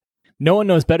No one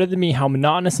knows better than me how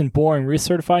monotonous and boring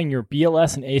recertifying your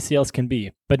BLS and ACLs can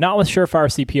be, but not with Surefire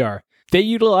CPR. They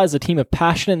utilize a team of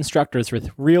passionate instructors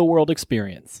with real-world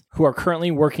experience who are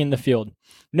currently working in the field.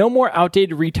 No more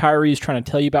outdated retirees trying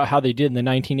to tell you about how they did in the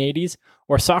 1980s,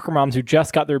 or soccer moms who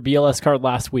just got their BLS card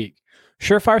last week.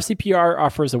 Surefire CPR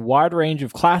offers a wide range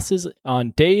of classes on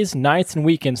days, nights, and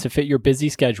weekends to fit your busy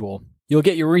schedule. You'll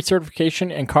get your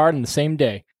recertification and card in the same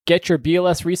day. Get your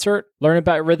BLS recert, learn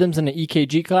about rhythms in an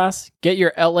EKG class, get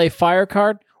your LA Fire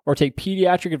card, or take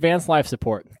pediatric advanced life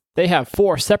support. They have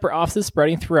 4 separate offices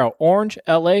spreading throughout Orange,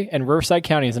 LA, and Riverside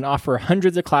counties and offer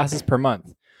hundreds of classes per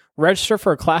month. Register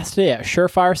for a class today at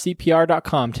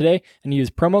surefirecpr.com today and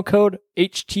use promo code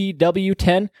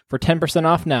HTW10 for 10%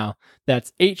 off now.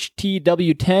 That's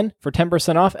HTW10 for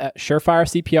 10% off at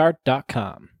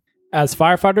surefirecpr.com. As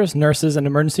firefighters, nurses, and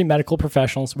emergency medical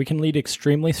professionals, we can lead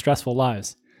extremely stressful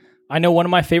lives. I know one of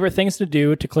my favorite things to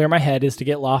do to clear my head is to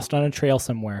get lost on a trail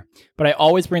somewhere, but I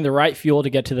always bring the right fuel to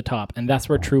get to the top, and that's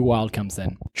where True Wild comes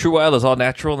in. True Wild is all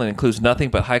natural and includes nothing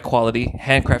but high-quality,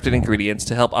 handcrafted ingredients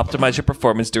to help optimize your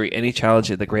performance during any challenge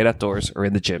in the great outdoors or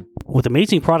in the gym. With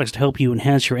amazing products to help you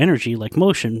enhance your energy, like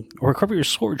motion, or recover your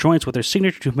sore joints with their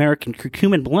signature turmeric and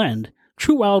curcumin blend,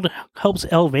 True Wild helps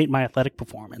elevate my athletic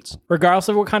performance. Regardless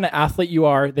of what kind of athlete you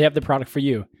are, they have the product for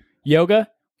you. Yoga?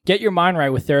 Get your mind right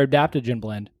with their adaptogen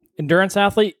blend. Endurance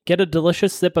athlete? Get a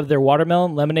delicious sip of their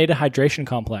watermelon lemonade hydration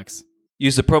complex.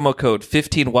 Use the promo code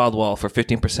 15WildWall for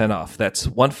 15% off. That's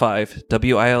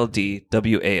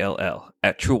 15WILDWALL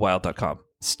at truewild.com.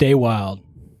 Stay wild.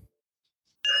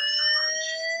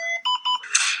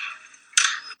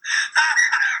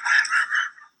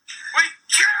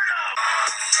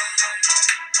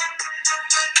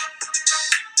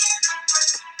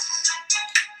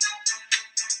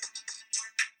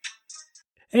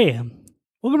 Hey,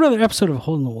 welcome to another episode of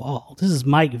Hole in the Wall. This is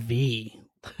Mike V,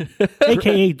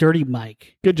 a.k.a. Dirty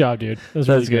Mike. Good job, dude. That was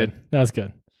really good. That was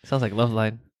good. Sounds like Love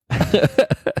Line.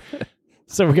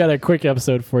 So we got a quick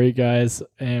episode for you guys,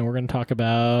 and we're going to talk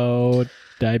about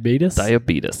diabetes.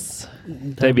 Diabetes.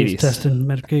 Test and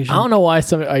medication. I don't know why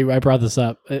I brought this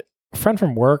up. A friend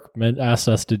from work asked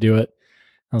us to do it.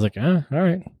 I was like, all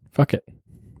right, fuck it.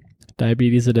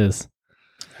 Diabetes it is.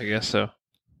 I guess so.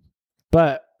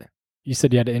 But you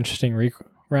said you had an interesting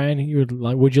Ryan.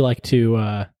 Would you like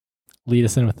to lead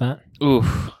us in with that?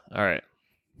 Oof. All right.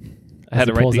 I had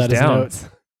to write these down.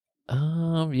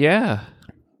 Yeah.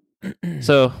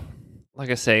 So,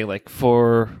 like I say, at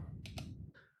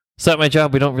my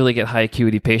job, we don't really get high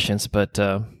acuity patients, but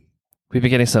we've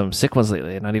been getting some sick ones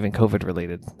lately, not even COVID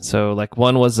related. So,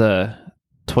 one was a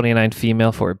 29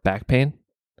 female for back pain.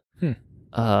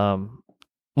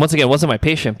 Once again, it wasn't my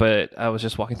patient, but I was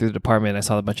just walking through the department and I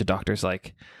saw a bunch of doctors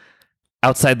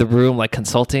outside the room,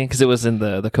 consulting, because it was in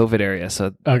the COVID area.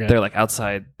 So they're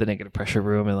outside the negative pressure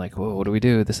room and whoa, what do we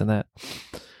do? This and that.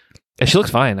 And she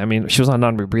looks fine. I mean, she was on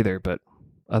non-rebreather, but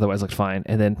otherwise looked fine.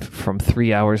 And then from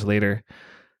 3 hours later,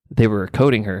 they were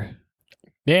coding her.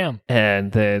 Damn.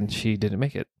 And then she didn't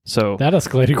make it. So that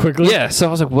escalated quickly. Yeah. So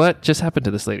I was like, what just happened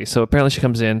to this lady? So apparently she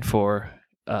comes in for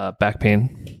back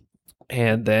pain.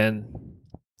 And then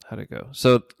how'd it go?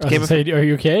 So are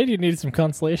you okay? Do you need some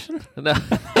consolation? No.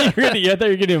 I thought you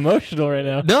were getting emotional right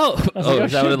now. No.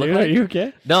 Is that what it looked like? Are you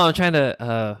okay? No, I'm trying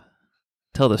to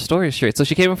tell the story straight. So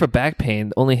she came in for back pain.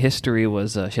 The only history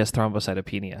was she has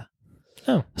thrombocytopenia.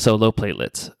 Oh. So low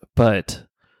platelets. But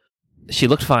she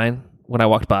looked fine when I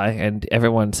walked by, and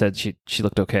everyone said she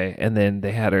looked okay. And then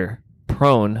they had her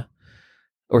prone,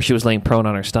 or she was laying prone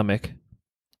on her stomach.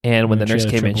 And when the nurse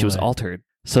came in, she was altered.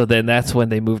 So then that's when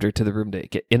they moved her to the room to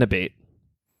get intubate.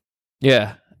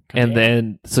 Yeah. And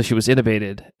then, so she was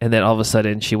intubated, and then all of a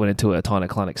sudden she went into a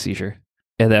tonic-clonic seizure.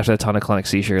 And after the tonic-clonic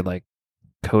seizure,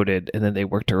 coded, and then they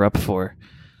worked her up for,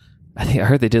 I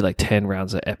heard they did 10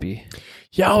 rounds of epi.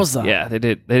 Yowza. Yeah, they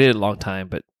did a long time,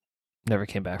 but never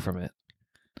came back from it.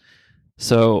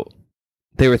 So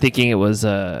they were thinking it was,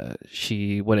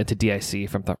 she went into DIC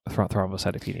from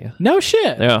thrombocytopenia. No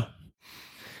shit. Yeah.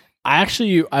 I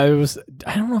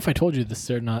don't know if I told you this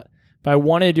or not, but I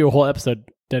wanted to do a whole episode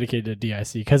dedicated to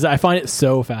DIC because I find it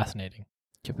so fascinating.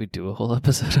 Can we do a whole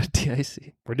episode on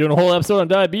DIC? We're doing a whole episode on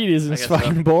diabetes and it's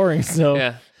fucking boring. So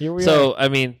yeah. Here we are. So, I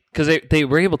mean, because they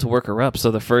were able to work her up.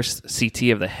 So the first CT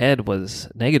of the head was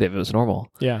negative. It was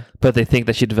normal. Yeah. But they think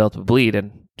that she developed a bleed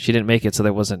and she didn't make it. So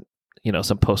there wasn't,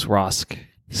 some post-ROSC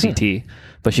CT,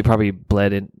 but she probably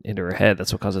bled into her head.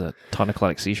 That's what caused a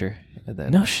tonic-clonic seizure. And then,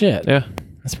 no shit. Yeah.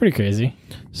 That's pretty crazy.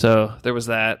 So there was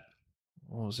that.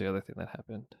 What was the other thing that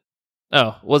happened?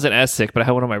 Oh, wasn't as sick, but I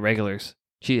had one of my regulars.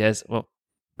 She has,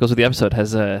 goes with the episode,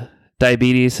 has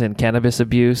diabetes and cannabis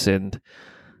abuse and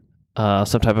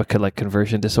some type of like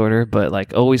conversion disorder, but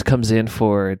like always comes in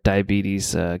for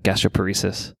diabetes,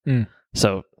 gastroparesis.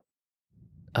 So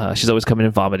she's always coming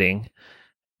in vomiting,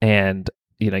 and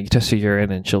you test her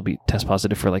urine and she'll be test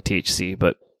positive for like THC.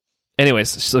 But anyways,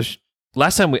 so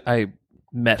last time I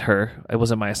met her, it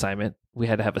wasn't my assignment. We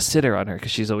had to have a sitter on her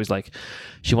because she's always like,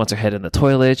 she wants her head in the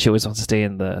toilet. She always wants to stay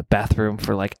in the bathroom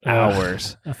for like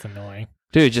hours. That's annoying.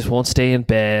 Dude, just won't stay in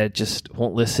bed, just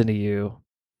won't listen to you.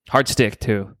 Hard stick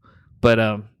too. But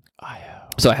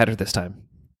so I had her this time.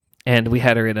 And we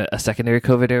had her in a secondary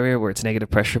COVID area where it's negative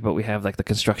pressure, but we have like the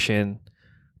construction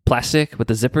plastic with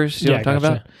the zippers. You know what I'm talking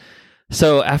about?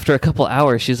 So after a couple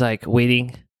hours, she's like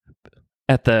waiting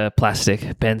at the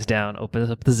plastic, bends down, opens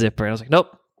up the zipper. And I was like,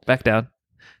 nope, back down.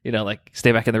 Like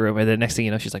stay back in the room. And then next thing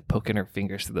you know, she's like poking her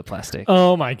fingers through the plastic.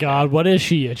 Oh my God. What is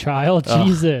she? A child?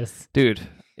 Jesus. Dude,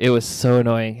 it was so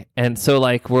annoying. And so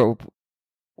like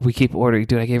we keep ordering.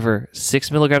 Dude, I gave her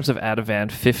 6 milligrams of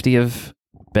Ativan, 50 of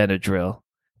Benadryl.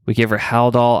 We gave her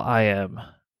Haldol IM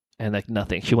and like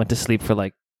nothing. She went to sleep for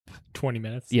like 20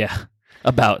 minutes. Yeah.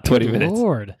 About 20 minutes.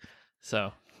 Lord.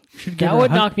 So that would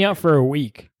knock me out for a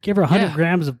week. Give her 100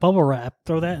 grams of bubble wrap.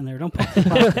 Throw that in there. Don't put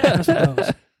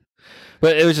the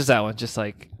But it was just that one. Just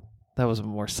like, that was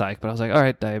more psych. But I was like, all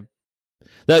right,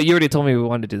 no, you already told me we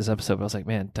wanted to do this episode. But I was like,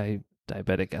 man,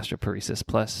 diabetic gastroparesis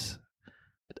plus,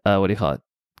 what do you call it?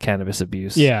 Cannabis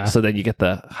abuse. Yeah. So then you get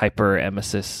the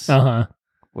hyperemesis,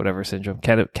 whatever syndrome.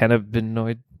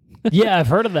 Cannabinoid. Yeah, I've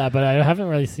heard of that, but I haven't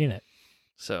really seen it.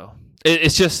 So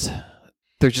it's just,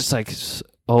 they're just like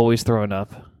always throwing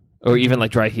up. Or even like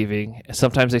dry heaving.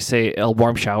 Sometimes they say a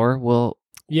warm shower will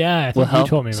I think help. You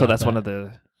told me about so that's that. one of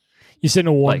the... You sit in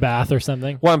a warm bath or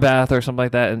something? Warm bath or something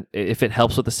like that. And if it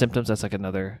helps with the symptoms, that's like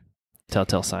another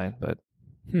telltale sign. But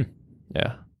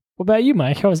yeah. What about you,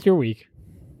 Mike? How was your week?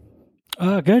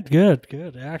 Good.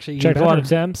 Actually, checked a lot of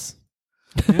temps.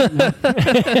 Met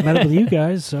up with you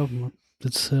guys, so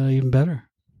it's even better.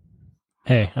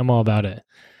 Hey, I'm all about it.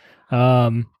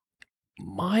 I'm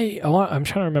trying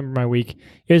to remember my week.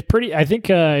 It was pretty. I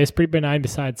think it's pretty benign.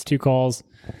 Besides 2 calls,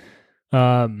 we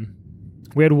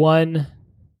had 1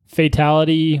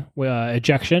 fatality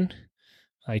ejection,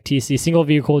 like TC, single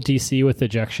vehicle TC with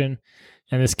ejection,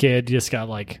 and this kid just got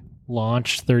like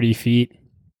launched 30 feet.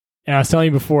 And I was telling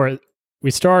you before we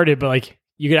started, but like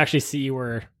you could actually see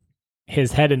where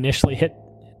his head initially hit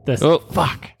the. Oh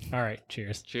fuck! All right,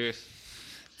 cheers. Cheers.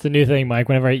 It's a new thing, Mike.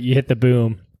 Whenever you hit the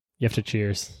boom, you have to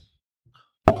cheers.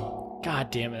 God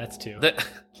damn it, that's 2.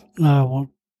 Well,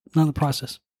 not in the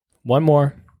process. 1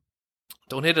 more.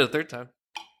 Don't hit it a 3rd time.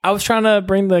 I was trying to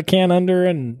bring the can under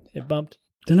and it bumped.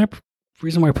 Didn't I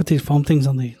reason why I put these foam things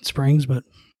on the springs, but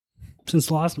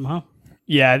since lost them, huh?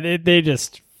 Yeah, they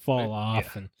just fall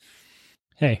off. And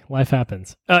hey, life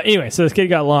happens. Anyway, so this kid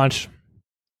got launched,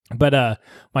 but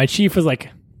my chief was like,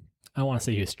 I don't want to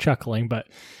say he was chuckling, but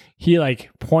he like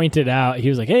pointed out, he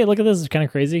was like, hey, look at this, it's kind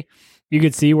of crazy. You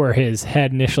could see where his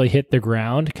head initially hit the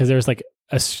ground because there's like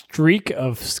a streak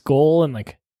of skull and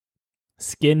like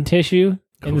skin tissue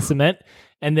in the cement.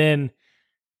 And then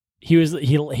his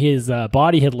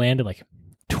body had landed like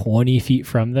 20 feet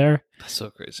from there. That's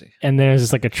so crazy. And there's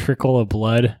just like a trickle of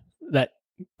blood that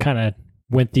kind of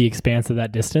went the expanse of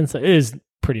that distance. It is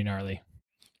pretty gnarly.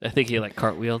 I think he like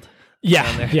cartwheeled.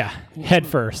 Yeah, head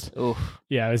first. Oof.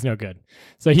 Yeah, it was no good.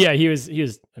 So yeah, he was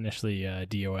initially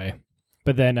DOA,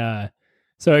 but then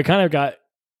so it kind of got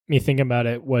me thinking about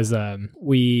it. Was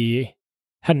we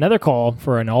had another call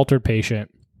for an altered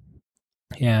patient,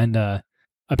 and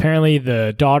apparently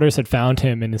the daughters had found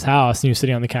him in his house, and he was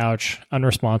sitting on the couch,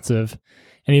 unresponsive,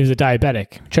 and he was a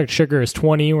diabetic. Checked sugar is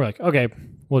 20. We're like, okay,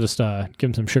 we'll just give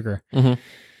him some sugar. Mm-hmm.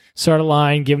 Start a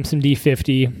line, give him some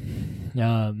D50,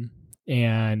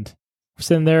 and we're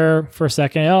sitting there for a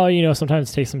second. Oh, sometimes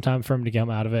it takes some time for him to get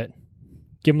him out of it.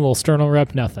 Give him a little sternal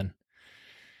rep, nothing.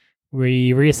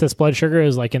 We reassess blood sugar,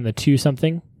 is like in the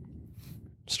 2-something.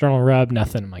 Sternal rub,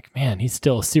 nothing. I'm like, man, he's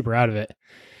still super out of it.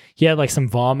 He had like some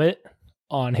vomit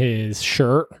on his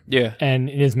shirt, and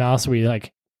in his mouth. So we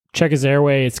like check his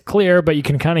airway. It's clear, but you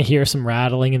can kind of hear some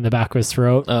rattling in the back of his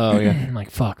throat. Oh yeah. I'm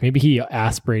like, fuck, maybe he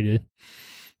aspirated.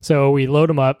 So we load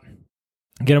him up,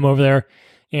 get him over there,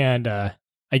 and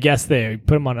I guess they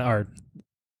put him on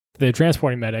the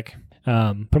transporting medic, put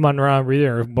him on around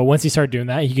breather. But once he started doing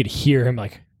that, you could hear him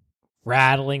like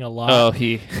rattling a lot. Oh,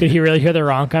 did he really hear the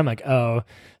wrong? I'm like, oh,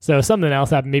 so something else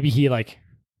happened. Maybe he like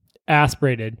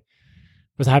aspirated,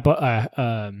 was hypoxic,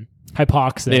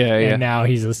 and now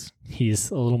he's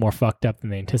a little more fucked up than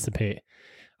they anticipate,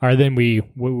 or than we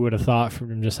would have thought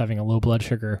from him just having a low blood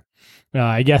sugar.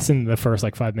 I guess in the first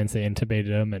like 5 minutes they intubated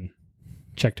him, and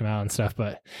checked him out and stuff.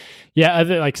 But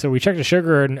yeah, so we checked his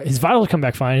sugar and his vitals come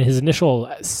back fine. His initial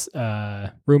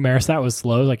room aerostat was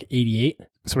low, like 88.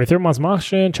 So we threw him on some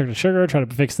oxygen, checked his sugar, tried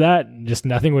to fix that, and just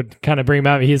nothing would kind of bring him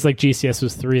out. He's like GCS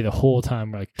was 3 the whole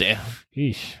time. We're like, damn,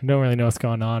 eesh, don't really know what's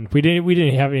going on. We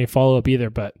didn't have any follow up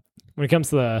either. But when it comes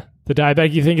to the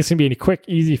diabetic, you think it's gonna be a quick,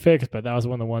 easy fix, but that was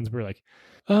one of the ones where we're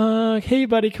like, hey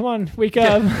buddy, come on, wake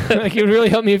up. Like it would really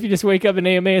help me if you just wake up in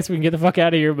AMA so we can get the fuck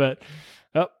out of here. But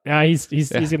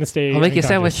he's gonna stay. I'll make you a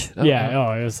sandwich.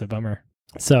 Yeah. It was a bummer.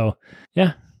 So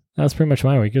yeah, that was pretty much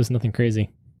my week. It was nothing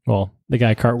crazy. Well, the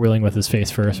guy cartwheeling with his face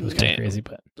first was kind of crazy,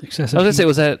 but excessive. I was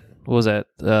gonna say, was that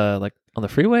like on the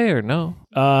freeway or no?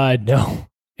 No,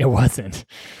 it wasn't.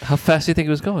 How fast do you think he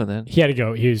was going then? He had to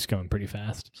go. He was going pretty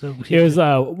fast. So it was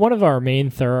one of our main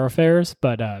thoroughfares,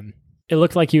 but it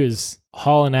looked like he was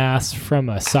hauling ass from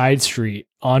a side street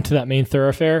onto that main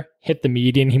thoroughfare, hit the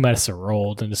median. He might have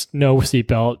rolled and just no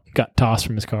seatbelt, got tossed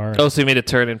from his car. Oh, so he made a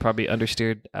turn and probably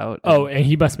understeered out. Oh, and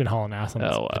he must have been hauling ass on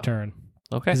the turn.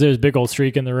 Okay. Because there was a big old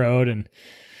streak in the road and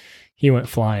he went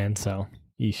flying. So,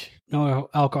 yeesh. No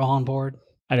alcohol on board.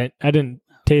 I didn't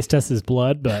taste test his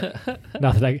blood, but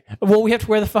not that well, we have to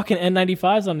wear the fucking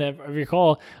N95s on every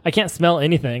call. I can't smell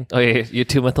anything. Oh, yeah, your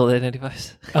 2-month-old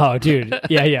N95s? Oh, dude.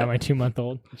 Yeah, my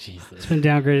 2-month-old. Jesus. It's been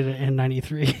downgraded to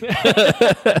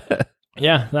N93.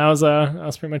 Yeah, that was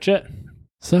pretty much it.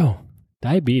 So,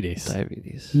 diabetes.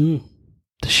 The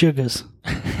sugars.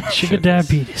 Sugar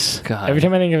diabetes. God. Every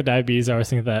time I think of diabetes, I always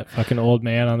think of that fucking old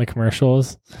man on the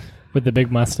commercials with the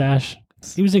big mustache.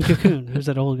 He was in Cocoon. Who's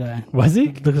that old guy? Was he?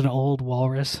 Looks like an old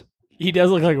walrus. He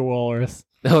does look like a walrus.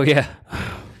 Oh, yeah.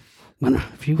 Who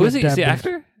is he? Is he an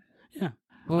actor? Yeah.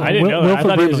 Whoa. I didn't know that. I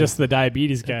thought he was just the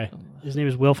diabetes guy. His name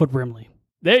is Wilford Brimley.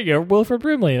 There you go. Wilford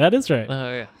Brimley. That is right.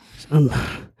 Oh, yeah.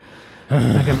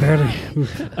 I can barely...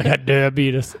 I got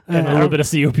diabetes and a little bit of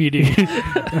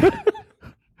COPD.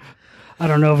 I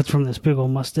don't know if it's from this big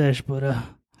old mustache, but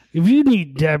if you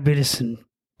need diabetes and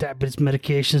diabetes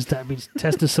medications, diabetes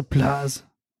testing supplies,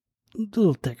 a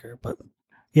little thicker, but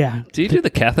yeah. Do you do the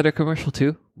catheter commercial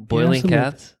too? Boiling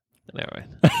cats? Never mind.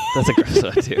 That's a gross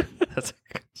one too. That's a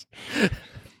gross.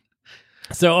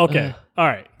 So, okay. All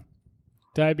right.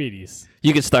 Diabetes.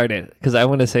 You can start it because I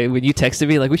want to say when you texted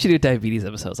me, like, we should do a diabetes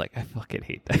episode, I was like, I fucking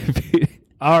hate diabetes.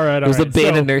 All right. It was the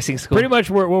bane of nursing school. Pretty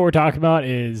much what we're talking about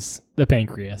is the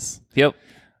pancreas. Yep.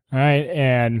 All right.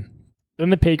 And in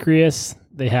the pancreas,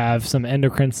 they have some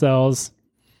endocrine cells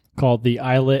called the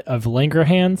islet of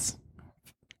Langerhans.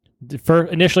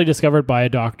 Initially discovered by a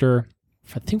doctor,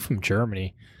 I think from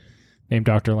Germany, named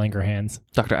Dr. Langerhans.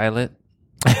 Dr. Islet.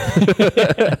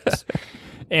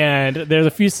 And there's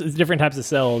a few different types of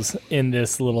cells in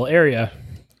this little area.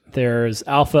 There's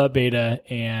alpha, beta,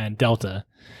 and delta.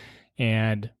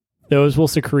 And those will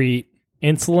secrete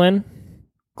insulin,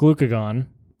 glucagon,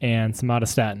 and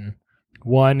somatostatin.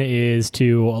 One is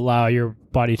to allow your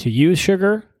body to use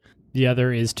sugar. The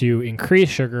other is to increase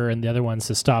sugar, and the other one's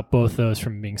to stop both those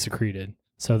from being secreted.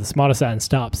 So the somatostatin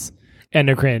stops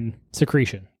endocrine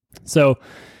secretion. So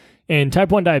in type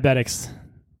 1 diabetics,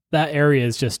 that area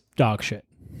is just dog shit.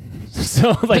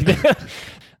 So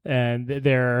and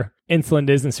their insulin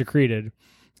isn't secreted.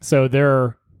 So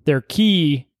their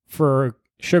key for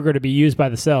sugar to be used by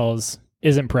the cells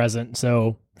isn't present.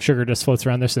 So sugar just floats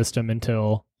around their system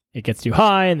until it gets too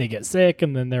high and they get sick,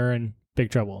 and then they're in big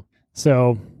trouble.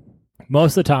 So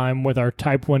most of the time with our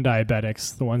type 1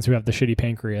 diabetics, the ones who have the shitty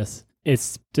pancreas,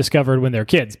 it's discovered when they're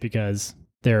kids because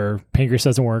their pancreas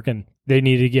doesn't work and they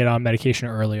need to get on medication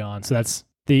early on. So that's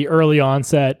the early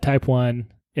onset type 1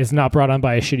 is not brought on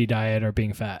by a shitty diet or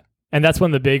being fat. And that's one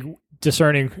of the big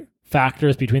discerning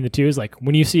factors between the two is like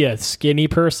when you see a skinny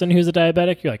person who's a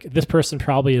diabetic, you're like, this person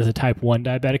probably is a type 1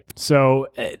 diabetic. So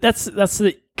that's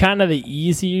the kind of the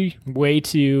easy way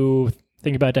to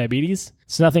think about diabetes.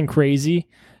 It's nothing crazy.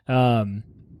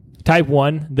 Type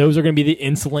 1, those are going to be the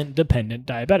insulin dependent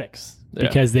diabetics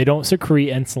because they don't secrete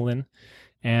insulin.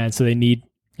 And so they need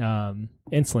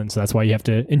insulin. So that's why you have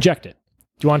to inject it.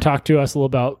 Do you want to talk to us a little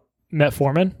about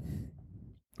metformin?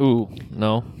 Ooh,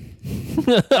 no.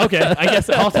 Okay, I guess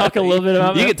I'll talk a little bit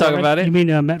about You can talk about it. You mean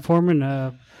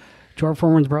Metformin, George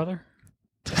Foreman's brother?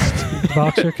 The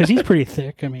boxer? Because he's pretty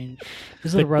thick. I mean,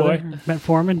 his little brother,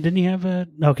 Metformin, didn't he have a...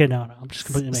 Okay, no. I'm just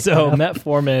completely making So, that up.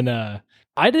 metformin,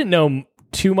 I didn't know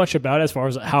too much about it as far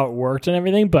as how it worked and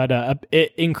everything, but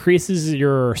it increases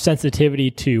your sensitivity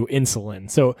to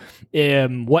insulin. So,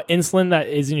 what insulin that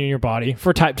is in your body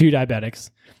for type 2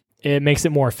 diabetics, it makes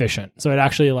it more efficient. So it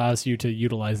actually allows you to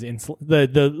utilize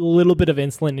the little bit of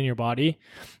insulin in your body.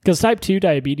 Because type 2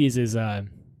 diabetes is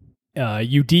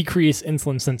you decrease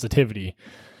insulin sensitivity.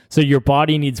 So your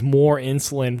body needs more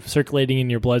insulin circulating in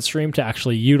your bloodstream to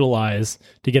actually utilize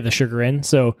to get the sugar in.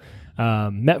 So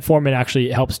metformin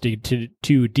actually helps to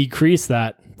decrease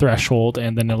that threshold,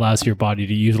 and then allows your body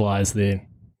to utilize the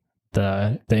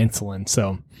insulin.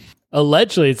 So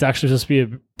allegedly, it's actually supposed to be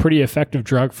a pretty effective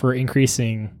drug for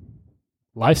increasing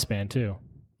lifespan too.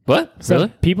 What? So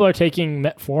Really? people are taking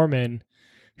metformin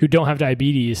who don't have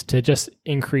diabetes to just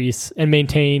increase and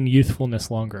maintain youthfulness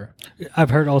longer.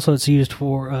 I've heard also it's used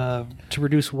for to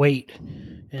reduce weight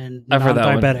in I've heard that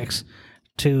one. diabetics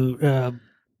to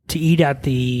eat at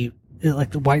the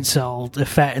white cell, the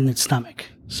fat in its stomach.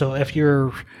 So if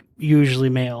you're usually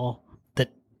male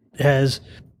that has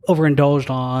overindulged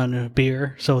on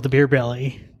beer, so the beer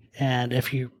belly, and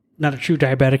if you're not a true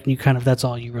diabetic and you that's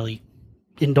all you really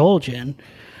indulge in,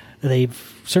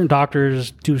 certain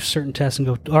doctors do certain tests and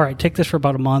go, all right, take this for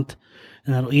about a month,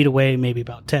 and that'll eat away maybe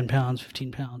about 10 pounds,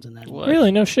 15 pounds, and then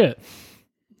Really? No shit.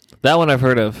 That one I've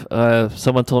heard of.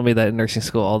 Someone told me that in nursing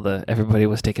school, everybody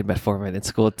was taking metformin in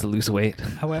school to lose weight.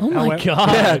 Oh my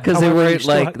God. Yeah, because they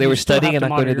were studying and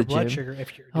not going to the gym.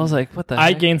 I was like, what the heck?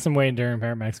 I gained some weight during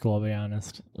paramedic school, I'll be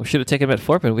honest. We should have taken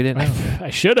metformin. We didn't know. I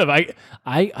should have.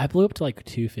 I blew up to like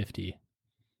 250.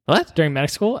 What? During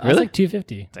medic school? I was Really? like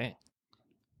 250. Dang.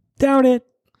 Doubt it.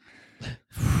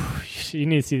 You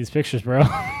need to see these pictures, bro.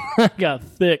 I got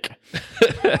thick.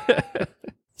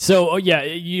 So,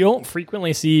 you don't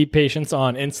frequently see patients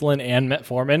on insulin and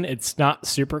metformin. It's not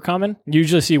super common. You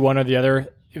usually see one or the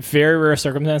other. Very rare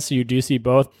circumstance, you do see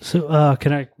both. So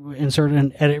can I insert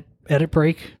an edit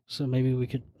break? So maybe we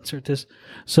could insert this.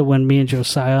 So when me and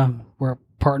Josiah were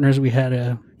partners, we had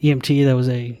a EMT that was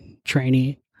a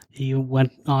trainee. He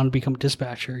went on to become a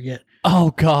dispatcher. Yet, Oh,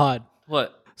 God.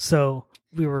 What? so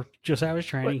Josiah was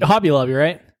training. Hobby Lobby,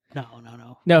 right? No.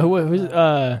 No, who's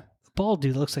Bald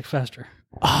dude that looks like Fester.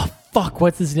 Oh, fuck,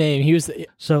 what's his name? He was...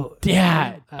 So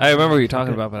Yeah. I remember what you're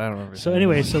talking about, but I don't remember. So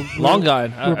anyway, Long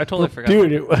gone. I totally forgot.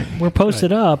 Dude, we're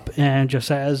posted up, and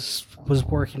Josiah was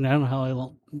working. I don't know how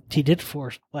long he did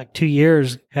for like 2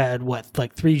 years. Had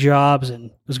 3 jobs,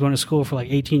 and was going to school for like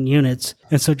 18 units.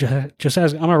 And so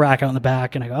Josiah's, I'm gonna rack out in the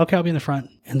back, and I go, okay, I'll be in the front.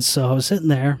 And so I was sitting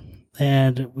there,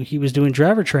 and he was doing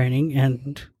driver training,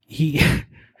 and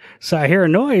so I hear a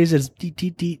noise. It's deet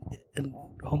deet deet, and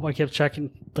homeboy kept checking,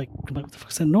 like, what the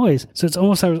fuck's that noise? So it's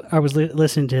almost I was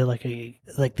listening to like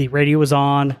the radio was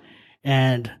on,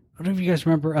 and I don't know if you guys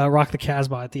remember Rock the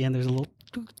Casbah at the end. There's a little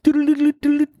they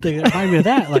reminded me of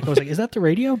that. Like I was like, is that the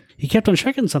radio? He kept on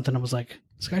checking something. I was like,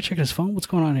 this guy checking his phone? What's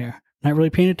going on here? Not really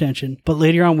paying attention. But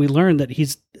later on, we learned that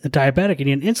he's a diabetic and he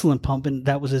had an insulin pump, and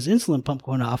that was his insulin pump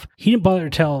going off. He didn't bother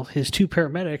to tell his 2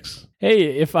 paramedics.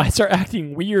 hey, if I start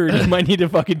acting weird, you might need to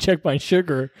fucking check my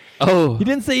sugar. Oh. He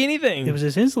didn't say anything. It was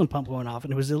his insulin pump going off,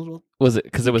 and it was a little... Was it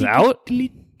because it was out?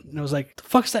 And I was like, the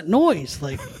fuck's that noise?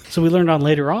 Like, so we learned on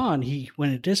later on, he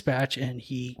went to dispatch, and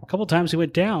a couple times he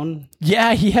went down.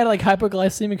 Yeah, he had like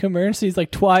hypoglycemic emergencies like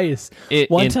twice.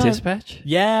 One time, dispatch?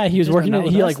 Yeah, he was working.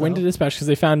 He like went to dispatch because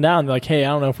they found out. And they're like, hey, I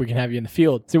don't know if we can have you in the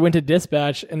field. So he went to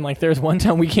dispatch, and like there was one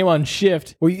time we came on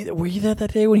shift. Were you there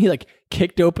that day when he like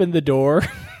kicked open the door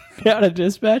out of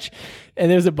dispatch? And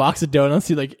there was a box of donuts.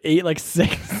 He like ate like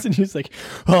 6, and he was like,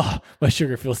 oh, my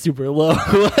sugar feels super low.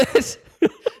 What?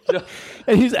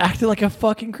 And he was acting like a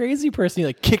fucking crazy person. He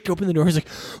like kicked open the door. He's like,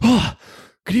 oh,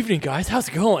 good evening, guys. How's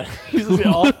it going? He's like,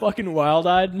 all fucking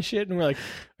wild-eyed and shit. And we're like,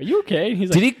 are you okay? And he's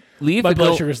like, did he leave? My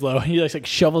blood sugar's low. And he like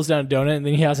shovels down a donut, and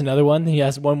then he has another one. Then he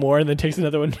has one more, and then takes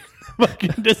another one.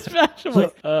 Fucking dispatch. I'm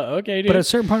like, okay, dude. But at a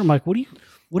certain point, I'm like, what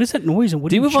is that noise? And what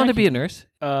did you move on to be a nurse?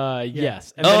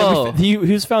 Yes. And then he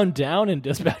was found down in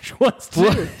dispatch once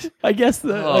too. I guess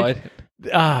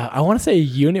I want to say a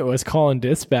unit was calling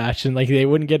dispatch, and like they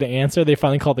wouldn't get an answer. They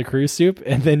finally called the cruise soup,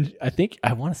 and then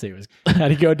I want to say it was had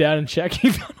to go down and check. He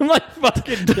found him like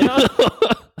fucking down.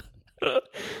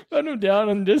 Found him down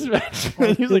on dispatch.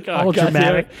 And he was like, all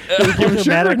dramatic.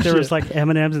 There was like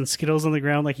M&Ms and Skittles on the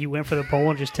ground. Like he went for the bowl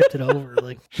and just tipped it over.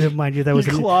 Like, mind you, that was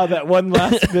claw that one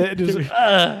last bit.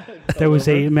 There was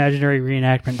a imaginary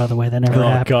reenactment, by the way, that never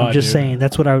happened. God, I'm just saying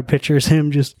that's what I would picture as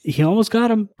him. He almost got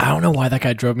him. I don't know why that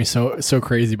guy drove me so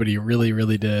crazy, but he really,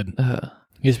 really did.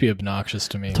 He used to be obnoxious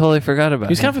to me. Totally forgot about him.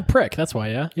 He was kind of a prick. That's why,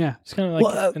 yeah. Yeah, he's kind of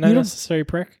like an unnecessary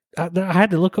prick. I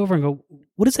had to look over and go,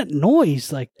 what is that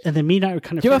noise? Like, and then me and I would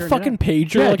kind of. You have a fucking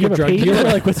pager, like you a have a drug pager? dealer.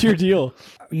 Like, what's your deal?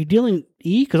 Are you dealing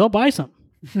E? Because I'll buy some.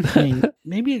 I mean,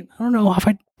 maybe I don't know if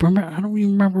I remember. I don't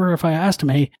even remember if I asked him.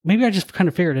 Hey, maybe I just kind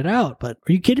of figured it out. But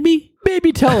are you kidding me?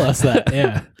 Maybe tell us that.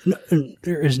 Yeah. No,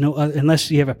 there is no unless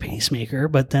you have a pacemaker.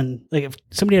 But then, like, if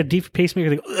somebody had a deep pacemaker,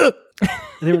 they go, ugh!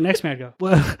 And then the next man would go,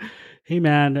 well. Hey,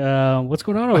 man, what's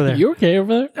going on over there? You okay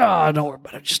over there? Oh, don't worry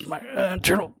about it. Just my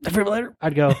internal defibrillator.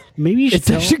 I'd go, maybe you should It's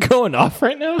actually going off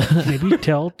right now? maybe you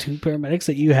tell 2 paramedics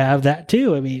that you have that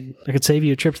too. I mean, I could save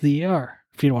you a trip to the ER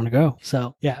if you don't want to go.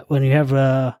 So, yeah, when you have,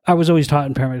 I was always taught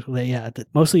in paramedics that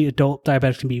mostly adult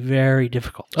diabetics can be very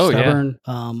difficult. Stubborn.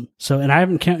 Yeah. And I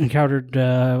haven't encountered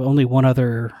only one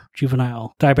other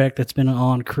juvenile diabetic that's been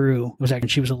on crew.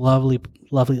 She was a lovely,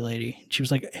 lovely lady. She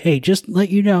was like, hey, just let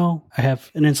you know, I have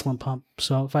an insulin pump.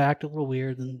 So if I act a little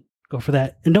weird, then go for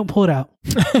that. And don't pull it out.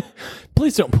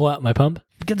 Please don't pull out my pump.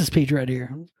 Get this pager out of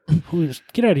here.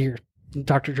 Get out of here,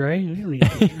 Dr. Dre. You don't need a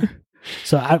pager.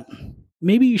 So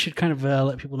maybe you should kind of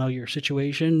let people know your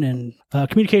situation. And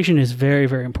communication is very,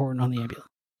 very important on the ambulance.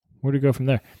 Where do we go from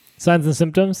there? Signs and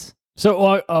symptoms.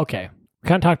 So, okay. We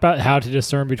kind of talked about how to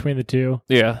discern between the two.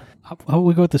 Yeah. How about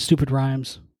we go with the stupid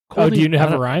rhymes? Do you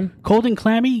have a rhyme? Cold and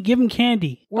clammy, give him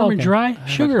candy. Warm and dry,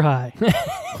 sugar high.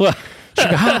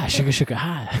 Sugar high, sugar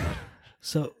high.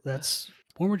 So that's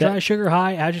warm and dry, sugar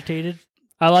high, agitated.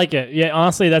 I like it. Yeah,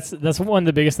 honestly, that's one of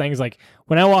the biggest things. Like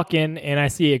when I walk in and I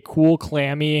see a cool,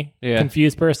 clammy,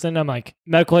 confused person, I'm like,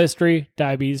 medical history,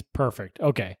 diabetes, perfect.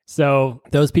 Okay. So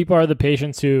those people are the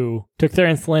patients who took their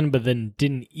insulin but then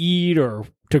didn't eat or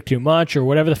took too much or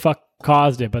whatever the fuck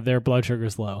caused it, but their blood sugar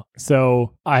is low.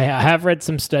 So I have read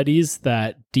some studies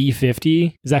that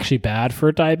D50 is actually bad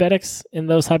for diabetics in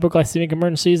those hypoglycemic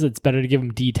emergencies. It's better to give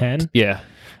them D10. Yeah.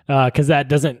 Because that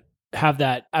doesn't have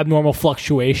that abnormal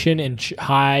fluctuation in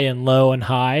high and low and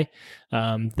high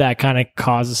that kind of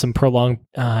causes some prolonged,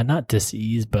 not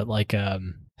disease, but like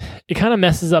it kind of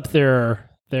messes up their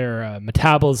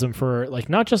metabolism for like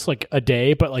not just like a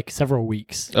day, but like several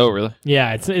weeks. Oh, really?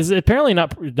 Yeah, it's apparently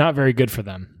not very good for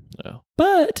them. Oh.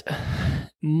 But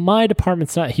my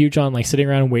department's not huge on like sitting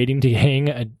around waiting to hang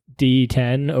a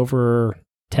D10 over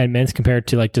 10 minutes compared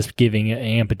to like just giving an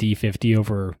amp a D50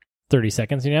 over 30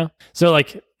 seconds, you know? So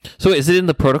is it in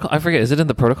the protocol? I forget. Is it in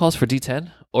the protocols for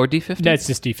D10 or D50? That's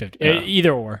just D50. Yeah.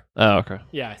 Either or. Oh, okay.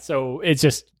 Yeah. So it's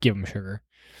just give them sugar.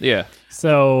 Yeah.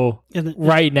 So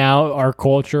right now our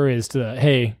culture is to,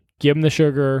 hey, give them the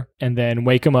sugar and then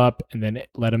wake them up and then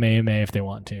let them AMA if they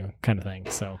want to, kind of thing.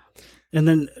 So. And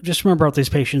then just remember about these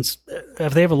patients,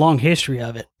 if they have a long history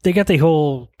of it, they got the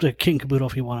kit and caboodle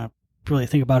if you want to really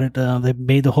think about it. They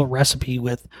made the whole recipe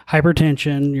with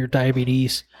hypertension, your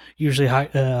diabetes, usually high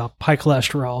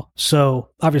cholesterol. So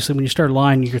obviously when you start a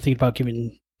line, you're thinking about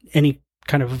giving any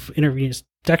kind of intravenous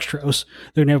dextrose.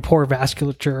 They're going to have poor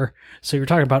vasculature. So you're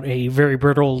talking about a very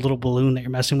brittle little balloon that you're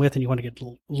messing with, and you want to get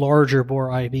larger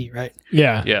bore IV, right?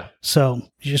 Yeah. Yeah. So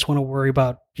you just want to worry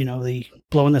about, the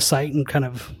blowing the site and kind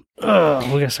of, we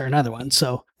got to start another one.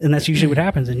 So, and that's usually what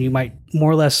happens. And you might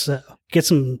more or less get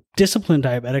some disciplined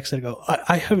diabetics that go,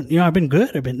 I haven't, I've been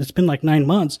good. It's been like 9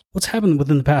 months. What's happened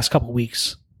within the past couple of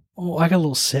weeks? Oh, I got a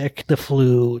little sick, the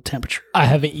flu, temperature. I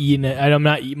haven't eaten it. I'm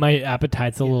not eating. My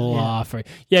appetite's a little off. Or,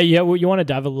 you want to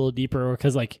dive a little deeper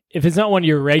because, like, if it's not one of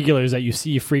your regulars that you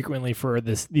see frequently for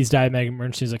these diabetic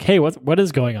emergencies, like, hey, what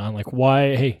is going on? Like,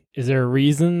 why? Hey, is there a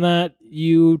reason that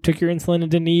you took your insulin and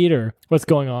didn't eat, or what's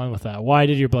going on with that? Why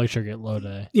did your blood sugar get low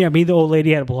today? Yeah, me, the old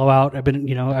lady had a blowout. I've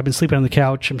been sleeping on the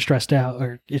couch. I'm stressed out,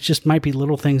 or it just might be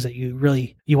little things that you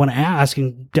want to ask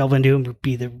and delve into and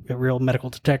be a real medical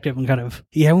detective and kind of,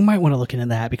 we might want to look into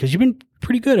that because you've been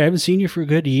pretty good. I haven't seen you for a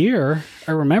good year.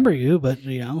 I remember you, but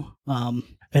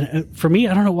and for me,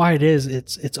 I don't know why it is.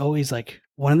 It's always like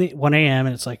 1 a.m.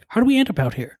 and it's like, how do we end up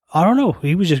out here? I don't know.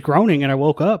 He was just groaning and I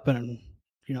woke up and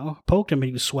poked him and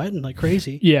he was sweating like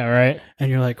crazy. Yeah, right.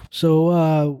 And you're like, so,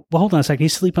 well, hold on a second.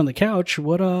 He's sleeping on the couch.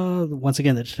 What, once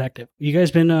again, the detective, you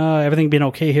guys been, everything been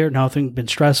okay here? Nothing been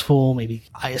stressful? Maybe,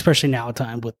 especially now at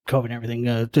time with COVID and everything,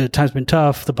 the time's been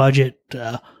tough. The budget,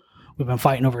 we've been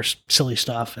fighting over silly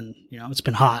stuff and, it's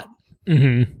been hot.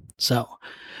 Mm-hmm. So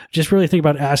just really think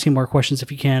about asking more questions if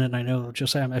you can. And I know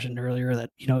Josiah mentioned earlier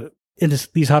that, in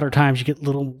these hotter times, you get a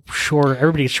little shorter.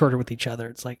 Everybody gets shorter with each other.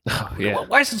 It's like,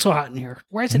 why is it so hot in here?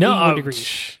 Why is it 81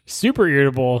 degrees? Super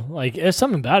irritable. Like, there's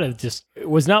something about it. It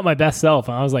was not my best self.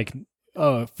 And I was like,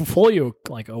 fully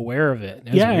like aware of it.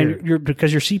 And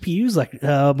because your CPU's like,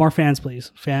 more fans,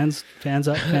 please. Fans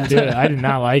up, fans Dude, up. I did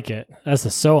not like it. That's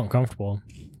just so uncomfortable.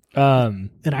 And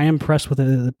I am impressed with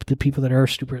the people that are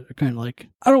stupid. They're kind of like,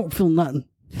 I don't feel nothing.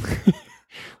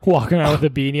 Walking around with a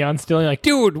beanie on still, like,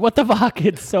 dude, what the fuck?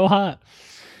 It's so hot.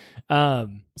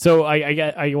 So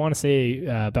I want to say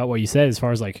about what you said as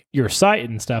far as like your site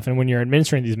and stuff, and when you're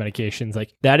administering these medications,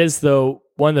 like that is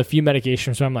one of the few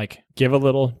medications where I'm like, give a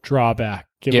little drawback,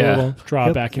 and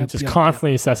just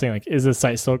constantly assessing like, is this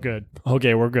site still good?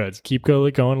 Okay, we're good. Keep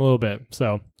going a little bit.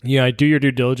 So I do your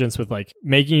due diligence with like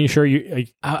making sure you.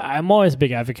 Like, I'm always a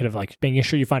big advocate of like making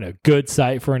sure you find a good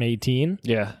site for an 18.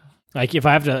 Yeah. Like if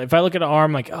I look at an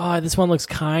arm, like, oh, this one looks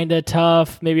kind of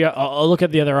tough. Maybe I'll look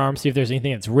at the other arm, see if there's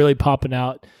anything that's really popping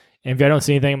out. And if I don't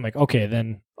see anything, I'm like, okay,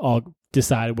 then I'll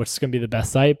decide what's going to be the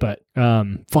best site. But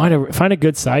find a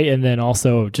good site, and then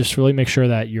also just really make sure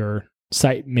that your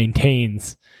site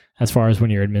maintains as far as when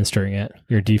you're administering it,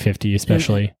 your D50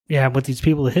 especially. Yeah, with these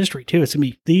people, the history too. It's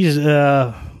going to be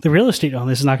the real estate on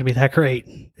this is not going to be that great.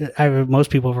 Most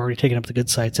people have already taken up the good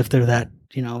sites if they're that,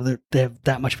 they have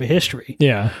that much of a history.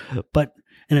 Yeah.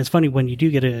 And it's funny when you do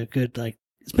get a good, like,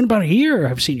 it's been about a year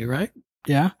I've seen you, right?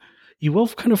 Yeah. You will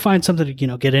kind of find something to,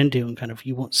 get into, and kind of,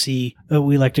 you won't see what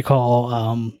we like to call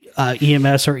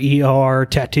EMS or ER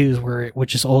tattoos,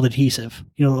 which is old adhesive,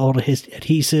 old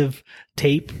adhesive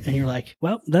tape. And you're like,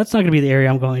 well, that's not going to be the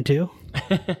area I'm going to.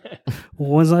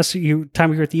 When's the last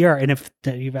time you were at the ER? And if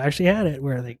you've actually had it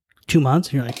where like 2 months,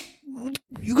 and you're like,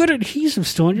 you got adhesive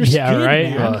still on your skin, right?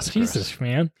 Man. Oh, Jesus,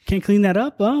 man. Can't clean that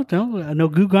up? Oh, no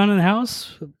goo gone in the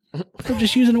house. So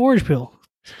just use an orange peel.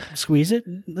 Squeeze it.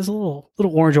 There's a little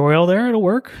orange oil there. It'll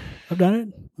work. I've done it.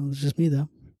 It's just me though.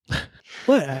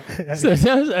 What? I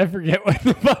forget what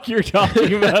the fuck you're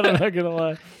talking about. I'm not gonna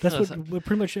lie. That's what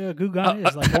pretty much Goo Gone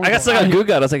is. Like, I got stuck on Goo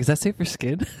Gone. I was like, is that safe for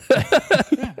skin?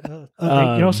 Yeah. You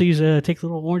can also take the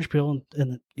little orange peel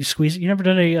and you squeeze it. You never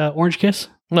done a orange kiss?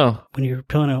 No. When you're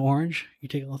peeling an orange, you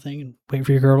take a little thing and wait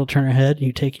for your girl to turn her head,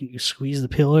 and you squeeze the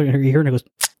peel in her ear, and it goes.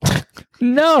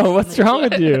 No, what's wrong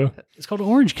with you? It's called an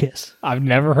orange kiss. I've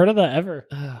never heard of that ever.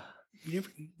 You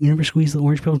never squeeze the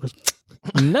orange peel? And it goes.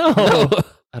 No.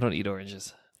 I don't eat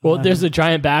oranges. Well, there's a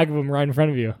giant bag of them right in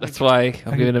front of you. That's why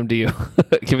I'm giving them to you.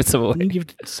 Give it some away. You can give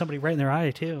it to somebody right in their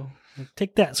eye too.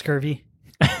 Take that, scurvy.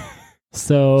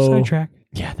 So sidetrack.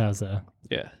 Yeah, that was tangent.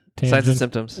 Signs and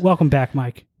symptoms. Welcome back,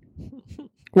 Mike.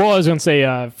 Well, I was going to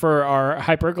say, for our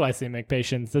hyperglycemic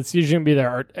patients, that's usually going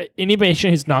to be any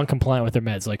patient who's non-compliant with their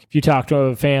meds. Like, if you talk to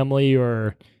a family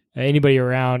or anybody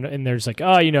around and there's like,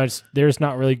 there's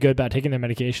not really good about taking their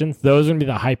medications, those are going to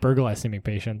be the hyperglycemic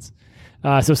patients.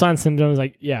 So signs and symptoms,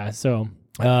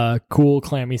 cool,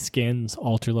 clammy skins,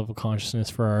 altered level of consciousness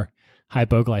for our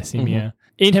hypoglycemia. Mm-hmm.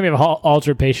 Anytime you have an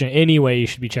altered patient, anyway, you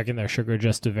should be checking their sugar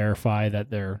just to verify that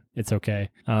it's okay.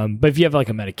 But if you have like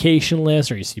a medication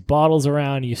list, or you see bottles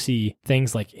around, you see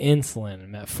things like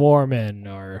insulin,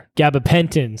 metformin, or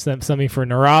gabapentin, something for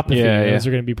neuropathy, those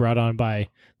are going to be brought on by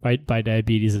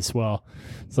diabetes as well.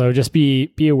 So just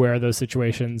be aware of those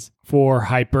situations. For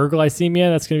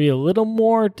hyperglycemia, that's going to be a little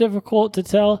more difficult to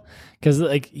tell because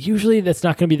usually that's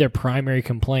not going to be their primary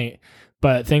complaint.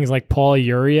 But things like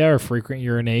polyuria or frequent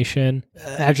urination,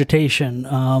 agitation,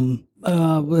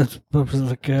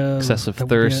 excessive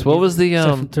thirst. What was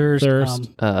the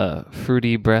thirst?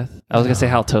 Fruity breath. I was gonna say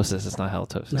halitosis. It's not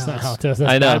halitosis. It's not halitosis.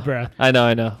 That's bad breath. I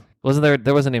know. Wasn't there?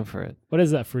 There was a name for it. What is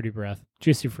that fruity breath?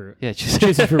 Juicy fruit. Yeah,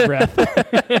 juicy fruit breath.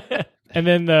 And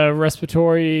then the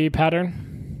respiratory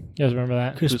pattern. You guys remember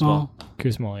that?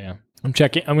 Kussmaul. Yeah. I'm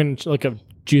checking. I'm going to look up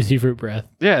juicy fruit breath.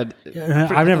 Yeah.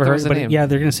 I've never heard, but they're going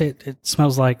to say it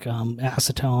smells like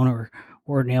acetone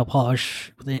or nail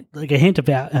polish, like a hint of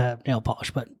nail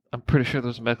polish. But I'm pretty sure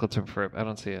there's a medical term for it. I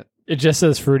don't see it. It just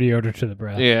says fruity odor to the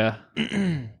breath. Yeah.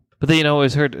 But then,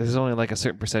 always heard there's only like a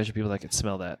certain percentage of people that can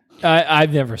smell that.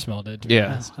 I've never smelled it. To be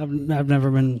honest. I've never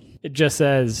been. It just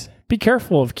says, be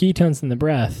careful of ketones in the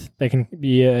breath. They can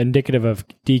be indicative of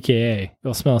DKA.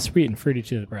 They'll smell sweet and fruity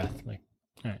to the breath. All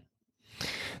right.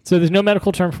 So there's no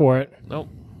medical term for it. Nope.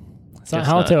 It's not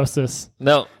halitosis.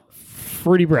 No.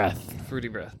 Fruity breath.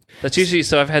 That's usually,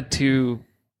 so I've had 2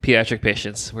 pediatric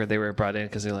patients where they were brought in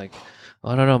because they're like,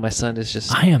 oh, no, my son is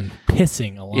just... I am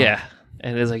pissing a lot. Yeah.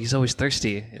 And it's like, he's always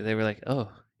thirsty. And they were like, oh,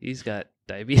 he's got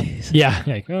diabetes. Yeah.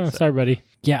 Sorry, buddy.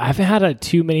 Yeah, I haven't had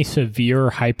too many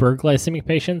severe hyperglycemic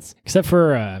patients, except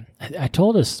for, I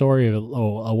told a story a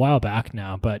while back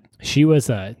now, but she was,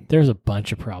 there's a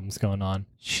bunch of problems going on.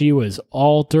 She was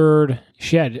altered.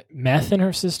 She had meth in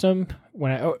her system.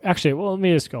 Let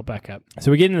me just go back up.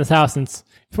 So we get in this house, and it's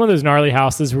one of those gnarly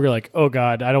houses where we're like, oh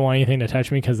God, I don't want anything to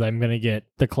touch me because I'm going to get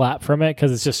the clap from it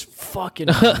because it's just fucking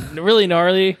really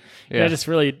gnarly. Yeah, just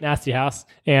really nasty house.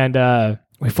 And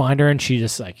we find her, and she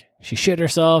just she shit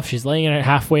herself. She's laying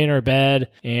halfway in her bed,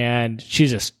 and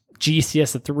she's just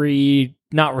GCS of 3,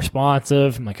 not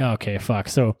responsive. I'm like, oh, okay, fuck.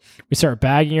 So we start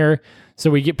bagging her. So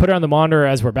we put her on the monitor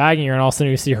as we're bagging her, and all of a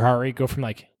sudden we see her heart rate go from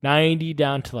like 90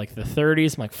 down to like the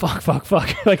 30s. I'm like,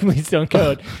 fuck. Like, please don't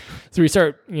code. So we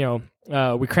start,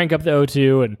 we crank up the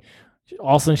O2, and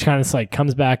all of a sudden she kind of like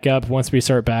comes back up. Once we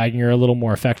start bagging her a little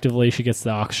more effectively, she gets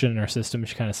the oxygen in her system.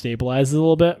 She kind of stabilizes a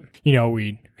little bit.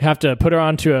 We have to put her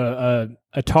onto a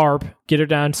tarp, get her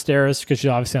downstairs because she's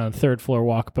obviously on the third floor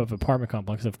walk above apartment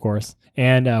complex, of course.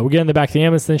 And we get in the back of the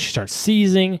ambulance. Then she starts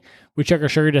seizing. We check her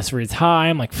sugar just reads high.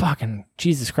 I'm like, fucking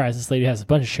Jesus Christ, this lady has a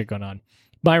bunch of shit going on.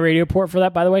 My radio port for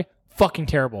that, by the way, fucking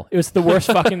terrible. It was the worst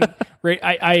fucking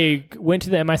I went to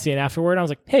the MICN afterward, and I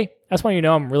was like, hey, that's why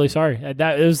I'm really sorry.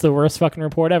 That was the worst fucking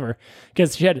report ever.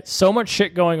 Because she had so much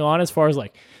shit going on as far as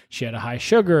like, she had a high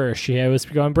sugar, she was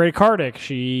going bradycardic,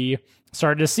 she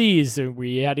started to seize,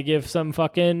 we had to give some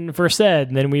fucking first aid,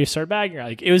 and then we started bagging her.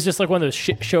 Like, it was just like one of those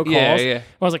shit show calls. Yeah.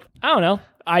 I was like, I don't know.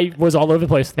 I was all over the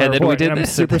place with my report, and I'm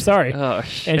super sorry. Oh,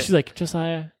 shit. And she's like,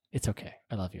 Josiah, it's okay.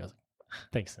 I love you. I was like,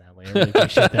 thanks, Natalie. I really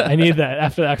appreciate that. I needed that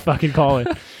after that fucking call.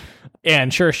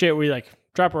 And sure shit, we like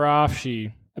drop her off.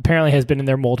 She apparently has been in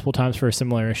there multiple times for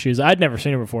similar issues. I'd never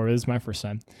seen her before. This is my first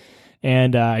time.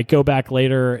 And I go back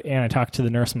later and I talk to the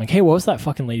nurse. I'm like, hey, what was that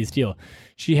fucking lady's deal?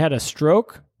 She had a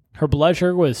stroke. Her blood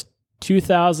sugar was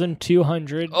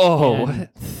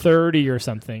 2,230 or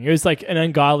something. It was like an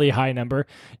ungodly high number.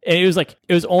 And it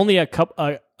was only a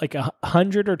couple, like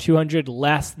 100 or 200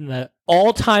 less than the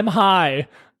all-time high,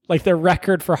 like the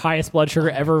record for highest blood sugar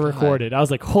ever recorded. I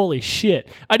was like, holy shit.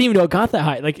 I didn't even know it got that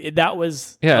high. Like, that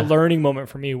was a learning moment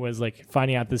for me, was like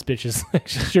finding out this bitch's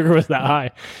sugar was that high.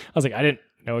 I was like, I didn't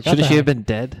know it got that high. Should she have been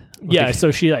dead? Yeah,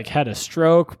 so she like had a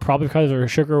stroke, probably because her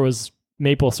sugar was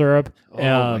maple syrup.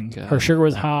 Her sugar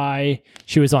was high.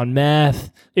 She was on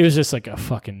meth. It was just like a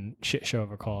fucking shit show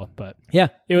of a call. But yeah,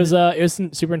 it was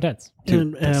super intense.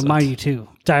 Mine too.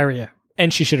 Diarrhea.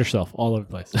 And she shit herself all over the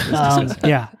place.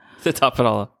 Yeah. To top it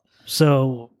all up.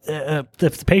 So if the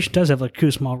patient does have like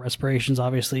two small respirations,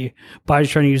 obviously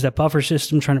body's trying to use that buffer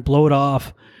system, trying to blow it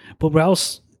off. But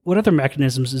what other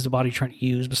mechanisms is the body trying to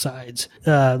use besides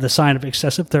the sign of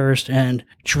excessive thirst and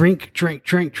drink,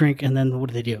 and then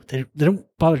what do? They don't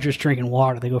bother just drinking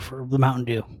water. They go for the Mountain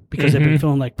Dew because they've been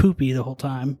feeling like poopy the whole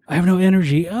time. I have no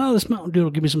energy. Oh, this Mountain Dew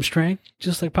will give me some strength,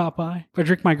 just like Popeye. If I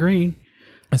drink my green.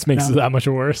 This makes it that much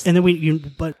worse. And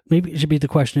then but maybe it should be the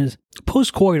question is,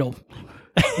 post-coital,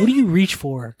 what do you reach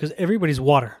for? Because everybody's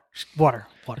water.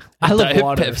 I love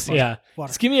water. Pepsi. Yeah. Water.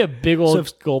 Just give me a big old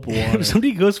gulp of water. If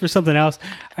somebody goes for something else,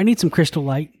 I need some Crystal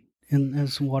Light and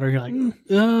some water. You're like,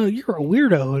 you're a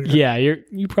weirdo. Yeah,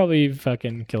 you probably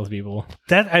fucking kills people.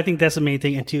 I think that's the main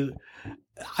thing. And two,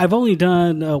 I've only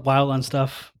done Wildland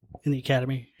stuff in the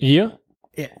academy. Yeah?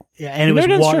 Yeah. And it was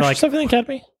water. Like stuff in the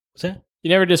academy? What's that? You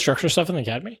never did structure stuff in the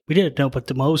academy? We did, no, but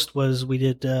the most was we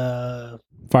did...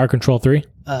 Fire Control 3?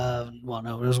 Well,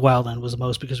 no, it was Wildland was the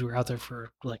most because we were out there for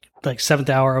like 7th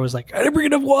hour. I was like, I didn't bring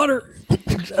enough water.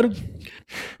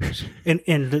 and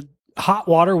the hot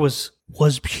water was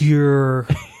pure.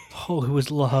 Oh, it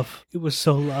was love. It was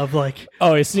so love. Like,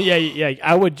 oh,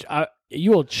 yeah.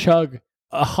 You will chug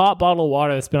a hot bottle of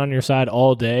water that's been on your side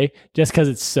all day just because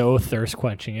it's so thirst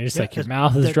quenching. It's just like your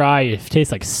mouth is dry. It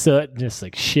tastes like soot, just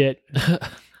like shit.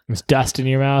 There's dust in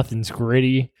your mouth and it's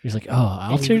gritty. You're like, oh,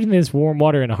 I'll drink this warm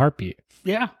water in a heartbeat.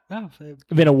 Yeah. Then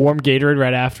a warm Gatorade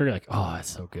right after. You're like, oh, it's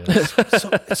so good.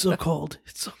 It's so cold.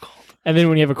 It's so cold. And then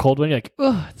when you have a cold one, you're like,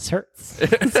 oh, it hurts.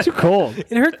 It's too cold.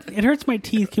 It hurts my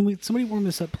teeth. Can somebody warm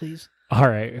this up, please? All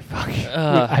right. Fuck.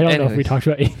 I don't know if we talked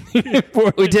about anything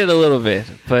before. We did a little bit,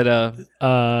 but what do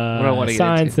I want to get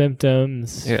into? Signs,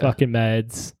 symptoms, fucking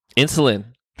meds. Insulin.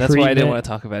 That's why I didn't want to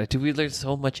talk about it. Dude, we learned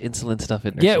so much insulin stuff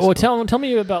in nursing school. Tell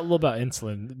me a little about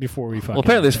insulin before we fucking... Well,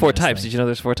 apparently there's 4 types. Did you know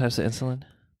there's 4 types of insulin?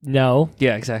 No.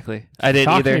 Yeah, exactly. I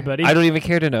didn't either. Anybody. I don't even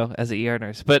care to know as an ER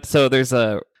nurse. But so there's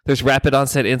rapid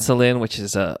onset insulin, which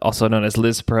is also known as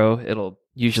Lispro. It'll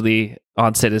usually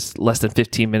onset is less than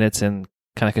 15 minutes and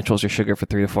kind of controls your sugar for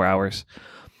 3 to 4 hours.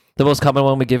 The most common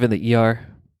one we give in the ER,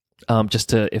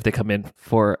 if they come in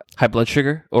for high blood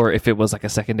sugar or if it was like a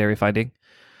secondary finding.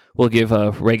 We'll give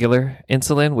a regular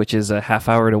insulin, which is a half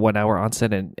hour to 1 hour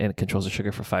onset and controls the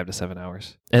sugar for 5 to 7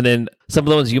 hours. And then some of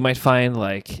the ones you might find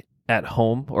like at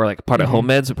home or like part of home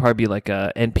meds would probably be like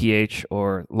a NPH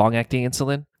or long-acting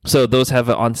insulin. So those have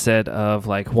an onset of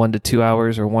like 1 to 2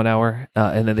 hours or 1 hour,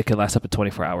 and then they can last up to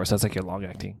 24 hours. That's like your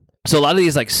long-acting. So a lot of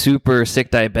these like super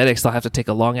sick diabetics, they'll have to take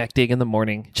a long-acting in the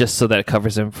morning just so that it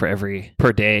covers them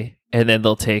per day. And then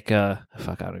they'll take I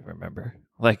don't even remember.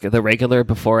 like the regular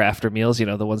before after meals,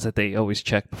 the ones that they always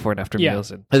check before and after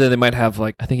meals. And then they might have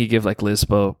like, I think you give like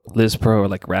Lispro or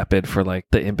like Rapid for like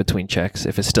the in-between checks.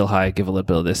 If it's still high, give a little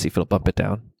bit of this, see if it'll bump it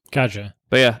down. Gotcha.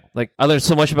 But yeah, like I learned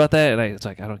so much about that, and it's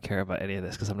like I don't care about any of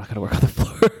this because I'm not going to work on the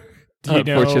floor.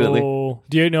 Unfortunately.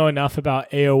 Do you know enough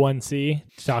about AO1C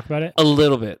to talk about it? A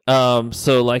little bit.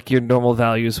 So like your normal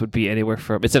values would be anywhere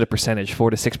from, it's at a percentage,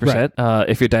 4 to 6%. Right.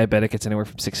 If you're diabetic, it's anywhere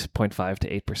from 6.5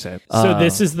 to 8%. So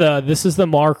this is the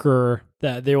marker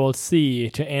that they will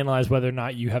see to analyze whether or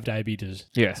not you have diabetes.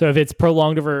 Yeah. So if it's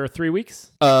prolonged over 3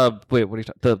 weeks? Wait, what are you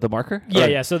talking? The marker?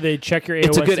 Yeah. So they check your AO1C.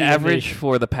 It's a good average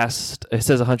for the past, it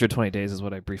says 120 days is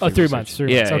what I briefly researched. 3 months.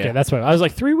 3 months. Okay, that's what I was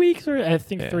like 3 weeks or I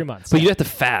think 3 months. But you have to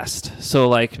fast. So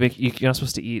like you're not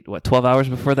supposed to eat, 12 hours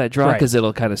before that draw? Because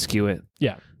it'll kind of skew it.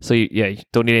 Yeah. So you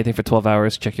don't need anything for 12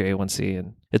 hours. Check your A1C,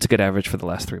 and it's a good average for the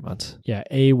last 3 months. Yeah,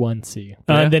 A1C.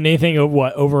 And then anything of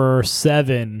over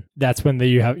 7, that's when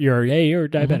you're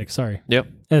diabetic. Mm-hmm. Sorry. Yep.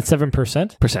 And it's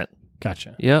 7%? Percent.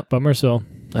 Gotcha. Yep. Bummer. So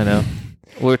I know.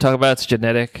 We were talking about it's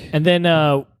genetic. And then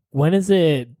when's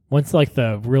like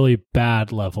the really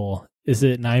bad level? Is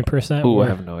it 9%? Ooh, I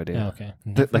have no idea. Oh, okay.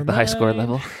 Like the high score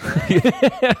level?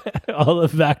 I'll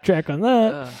backtrack on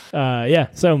that. Yeah.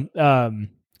 So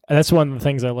that's one of the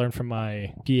things I learned from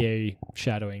my PA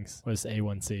shadowings was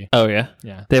A1C. Oh, yeah?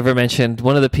 Yeah. They ever mentioned,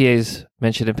 one of the PAs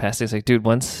mentioned in passing, it's like, dude,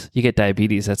 once you get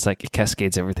diabetes, that's like, it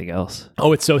cascades everything else.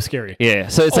 Oh, it's so scary. Yeah.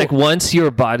 So it's like once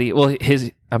your body,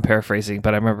 I'm paraphrasing,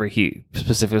 but I remember he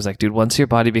specifically was like, dude, once your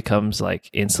body becomes like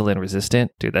insulin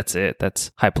resistant, dude, that's it.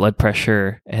 That's high blood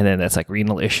pressure. And then that's like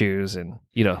renal issues and,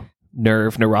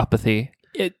 neuropathy.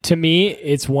 To me,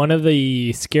 it's one of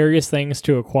the scariest things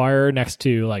to acquire next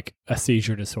to like a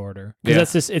seizure disorder.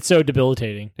 Because it's so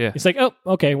debilitating. Yeah. It's like, oh,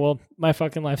 okay, well, my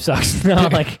fucking life sucks. No,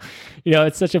 like,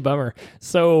 it's such a bummer.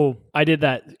 So I did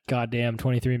that goddamn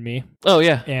 23andMe. Oh,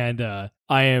 yeah. And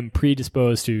I am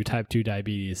predisposed to type 2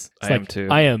 diabetes. I am too.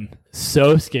 I am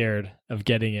so scared of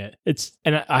getting it.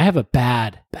 And I have a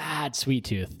bad sweet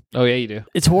tooth. Oh, yeah, you do.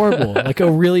 It's horrible. Like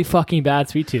a really fucking bad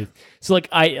sweet tooth. So like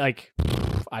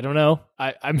I don't know.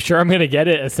 I'm sure I'm going to get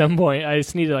it at some point. I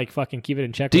just need to like fucking keep it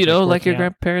in check. Do you know like your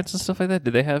grandparents and stuff like that?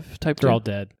 Did they have type 2? They're all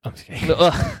dead. I'm just kidding.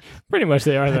 Pretty much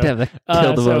they are though. Damn, that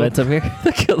killed the momentum here.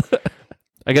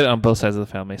 I get it on both sides of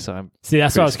the family, so I'm... See,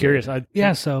 that's why I was curious.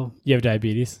 So... You have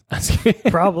diabetes?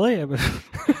 Probably.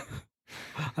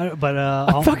 But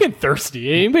I'm fucking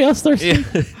thirsty. Anybody else thirsty?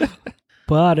 Yeah.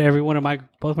 But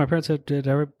both my parents had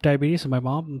diabetes, and my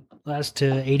mom lasts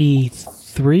to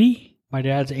 83. My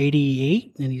dad's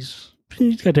 88, and he's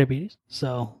got diabetes.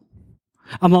 So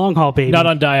I'm a long haul baby. Not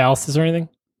on dialysis or anything?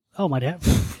 Oh, my dad.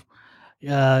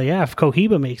 Yeah, if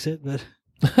Cohiba makes it, but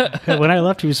when I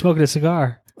left, he was smoking a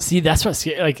cigar. See, that's what's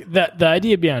scary. Like the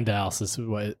idea of being on dialysis is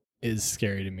what is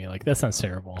scary to me. Like that sounds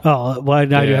terrible. Oh, well,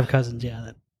 now you have cousins,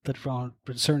 that from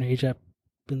a certain age up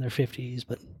in their 50s,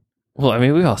 but. Well, I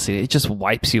mean, we all see it. It just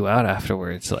wipes you out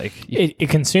afterwards. Like it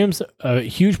consumes a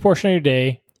huge portion of your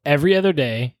day. Every other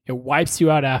day, it wipes you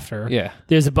out after. Yeah.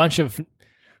 There's a bunch of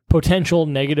potential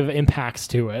negative impacts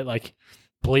to it, like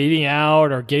bleeding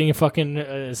out or getting a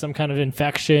fucking some kind of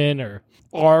infection, or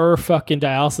our fucking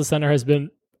dialysis center has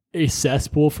been a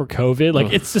cesspool for COVID.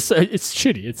 Like it's just it's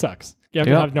shitty. It sucks. You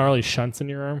have gnarly shunts in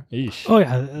your arm. Eesh. Oh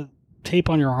yeah, tape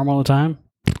on your arm all the time.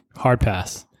 Hard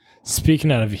pass.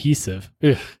 Speaking of adhesive,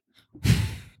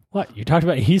 what you talked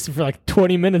about adhesive for like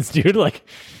 20 minutes, dude? Like,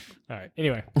 all right.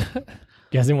 Anyway.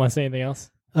 You guys didn't want to say anything else?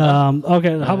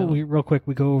 Okay, how about we real quick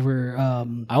we go over...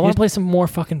 I want to play some more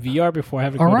fucking VR before I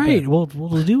have to go all to right, bed. we'll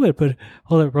do it, but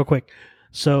hold on real quick.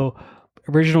 So,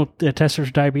 original testers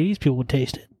for diabetes, people would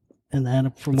taste it. And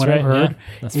then from what I've heard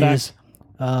is...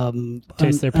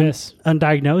 taste their piss.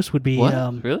 Undiagnosed would be...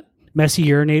 Really? Messy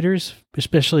urinators,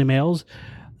 especially males.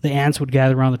 The ants would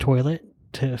gather around the toilet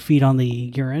to feed on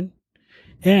the urine.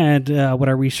 And what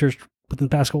I researched within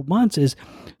the past couple months is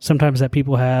sometimes that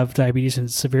people have diabetes and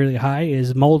it's severely high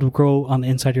is mold will grow on the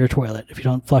inside of your toilet if you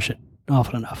don't flush it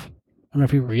often enough. I don't know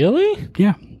if you really?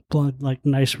 Yeah. Like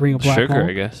nice ring of black sugar, mold.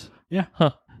 I guess. Yeah.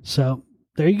 Huh. So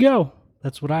there you go.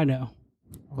 That's what I know.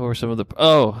 What were some of the...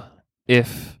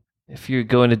 If you're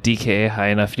going to DKA high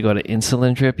enough, you go to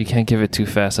insulin drip, you can't give it too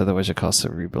fast, otherwise it causes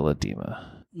cerebral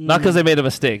edema. Not because they made a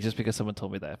mistake, just because someone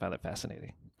told me that. I found it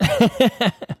fascinating.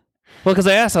 Well, because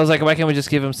I asked, I was like, why can't we just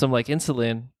give them some like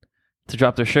insulin to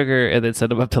drop their sugar and then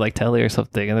send them up to like telly or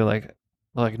something? And they're like,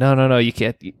 no, you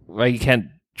can't. You can't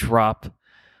drop.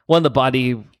 One, the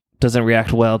body doesn't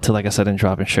react well to like a sudden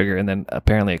drop in sugar, and then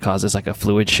apparently it causes like a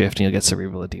fluid shift, and you'll get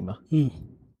cerebral edema.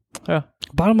 Yeah.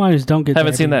 Bottom line is don't get.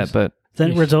 Haven't seen that, but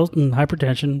then it results in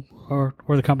hypertension or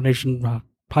the combination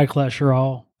high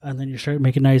cholesterol And then you start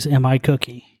making nice MI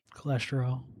cookie.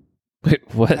 Cholesterol, Wait,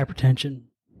 what? hypertension,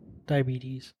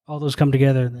 diabetes, all those come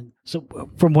together. And then, so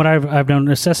from what I've done,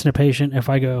 assessing a patient, if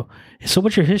I go, so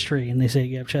what's your history? And they say,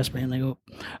 you have chest pain. They go,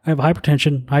 I have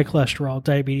hypertension, high cholesterol,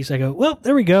 diabetes. I go, well,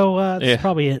 there we go. That's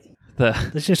probably it.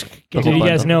 Let's just get Did you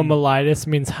guys know mellitus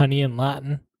means honey in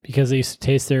Latin? Because they used to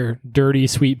taste their dirty,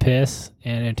 sweet piss,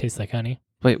 and it tastes like honey.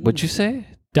 Wait, what'd you say?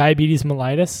 Diabetes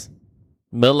mellitus?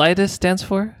 Mellitus stands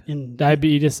for?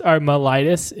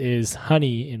 Mellitus is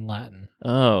honey in Latin.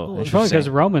 Oh, it's probably because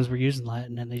the Romans were using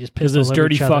Latin and they just because those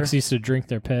dirty fucks used to drink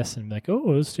their piss and be like,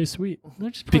 "Oh, this tastes sweet."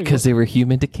 Because they were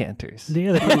human decanters.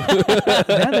 Yeah,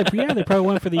 they probably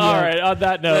went for the. All right, on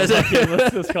that note, okay,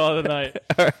 let's just call it a night.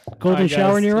 Golden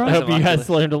shower in your I hope you guys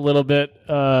learned a little bit,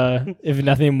 if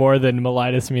nothing more than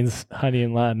mellitus means honey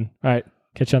in Latin. All right,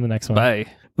 catch you on the next one. Bye.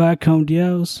 Bye, con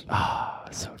Dios. Ah,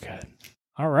 so good.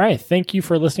 All right, thank you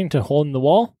for listening to Hole in the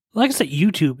Wall. Like I said,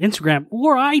 YouTube, Instagram,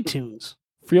 or iTunes.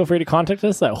 Feel free to contact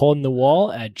us at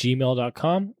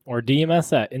holdingthewall@gmail.com or DM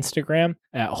us at Instagram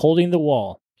at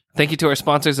holdingthewall. Thank you to our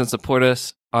sponsors and support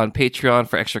us on Patreon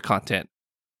for extra content.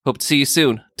 Hope to see you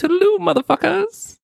soon. Toodaloo, motherfuckers.